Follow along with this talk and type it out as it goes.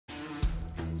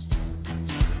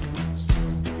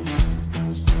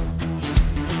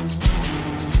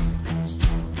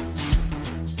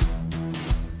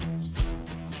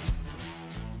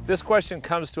This question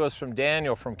comes to us from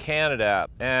Daniel from Canada,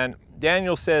 and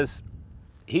Daniel says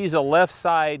he's a left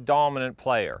side dominant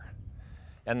player.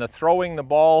 And the throwing the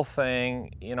ball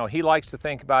thing, you know, he likes to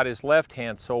think about his left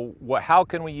hand, so how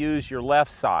can we use your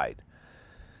left side?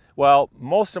 Well,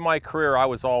 most of my career I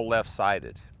was all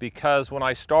left-sided because when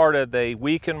I started they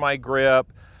weakened my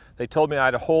grip. They told me I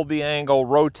had to hold the angle,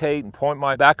 rotate, and point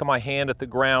my back of my hand at the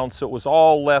ground, so it was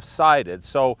all left-sided.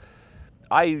 So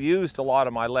I used a lot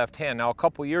of my left hand. Now, a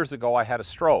couple years ago I had a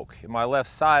stroke. In my left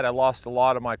side I lost a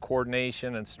lot of my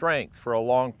coordination and strength for a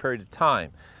long period of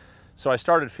time. So I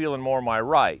started feeling more my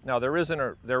right. Now, there isn't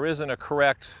a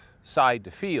correct side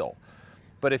to feel,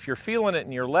 but if you're feeling it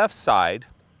in your left side,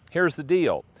 here's the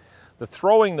deal. The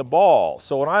throwing the ball,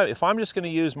 so if I'm just going to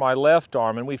use my left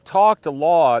arm, and we've talked a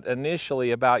lot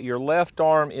initially about your left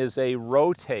arm is a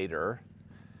rotator,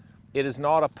 it is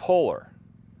not a puller.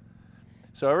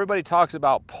 So everybody talks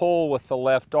about pull with the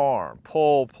left arm,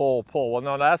 pull, pull, pull. Well,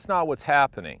 no, that's not what's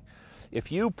happening.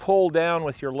 If you pull down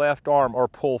with your left arm or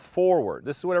pull forward,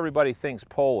 this is what everybody thinks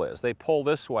pull is. They pull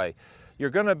this way. You're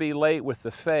going to be late with the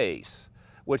face,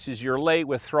 which is you're late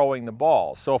with throwing the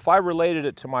ball. So if I related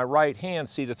it to my right hand,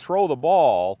 see, to throw the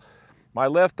ball, my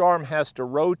left arm has to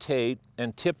rotate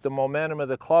and tip the momentum of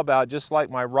the club out just like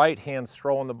my right hand's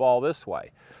throwing the ball this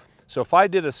way. So if I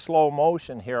did a slow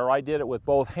motion here, I did it with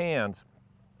both hands,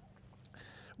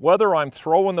 whether I'm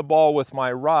throwing the ball with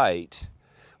my right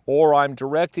or I'm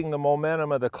directing the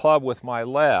momentum of the club with my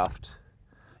left,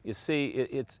 you see,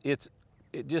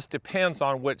 it just depends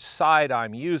on which side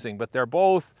I'm using, but they're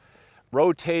both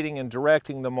rotating and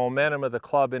directing the momentum of the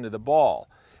club into the ball.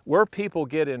 Where people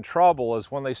get in trouble is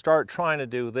when they start trying to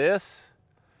do this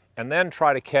and then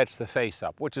try to catch the face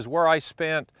up, which is where I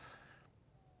spent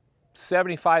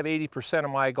 75–80% of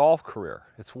my golf career.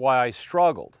 It's why I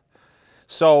struggled.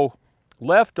 So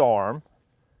left arm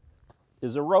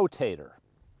is a rotator.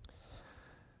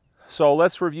 So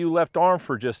let's review left arm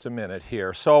for just a minute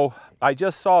here. So I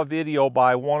just saw a video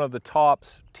by one of the top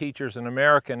teachers in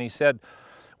America, and he said,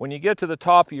 when you get to the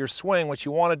top of your swing, what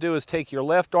you want to do is take your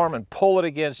left arm and pull it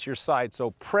against your side.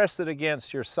 So press it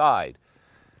against your side.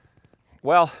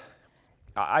 Well,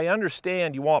 I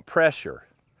understand you want pressure.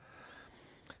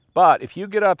 But if you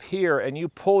get up here and you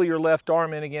pull your left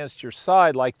arm in against your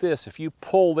side like this, if you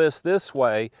pull this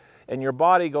way and your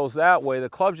body goes that way, the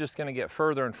club's just going to get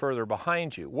further and further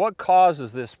behind you. What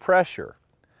causes this pressure?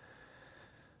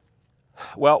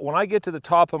 Well, when I get to the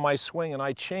top of my swing and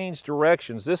I change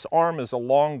directions, this arm is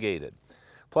elongated.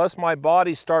 Plus my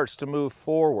body starts to move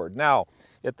forward. Now,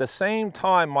 at the same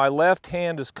time, my left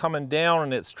hand is coming down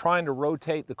and it's trying to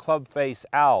rotate the club face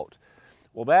out.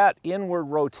 Well, that inward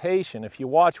rotation, if you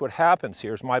watch what happens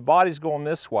here, is my body's going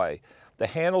this way. The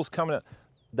handle's coming in.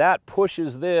 That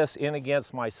pushes this in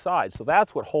against my side. So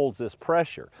that's what holds this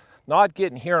pressure. Not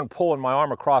getting here and pulling my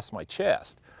arm across my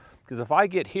chest. Because if I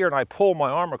get here and I pull my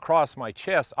arm across my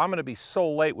chest, I'm going to be so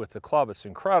late with the club, it's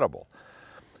incredible.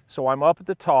 So I'm up at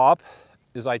the top.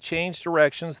 As I change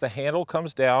directions, the handle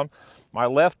comes down. My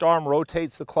left arm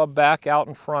rotates the club back out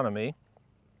in front of me.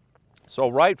 So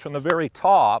right from the very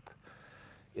top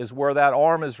is where that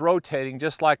arm is rotating,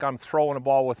 just like I'm throwing a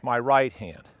ball with my right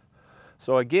hand.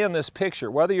 So again, this picture,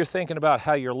 whether you're thinking about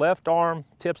how your left arm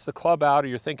tips the club out or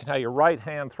you're thinking how your right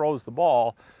hand throws the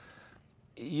ball,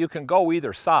 you can go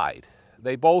either side.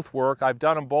 They both work. I've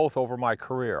done them both over my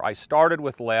career. I started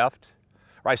with left,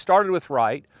 or I started with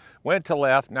right, went to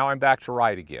left, now I'm back to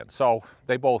right again. So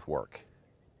they both work.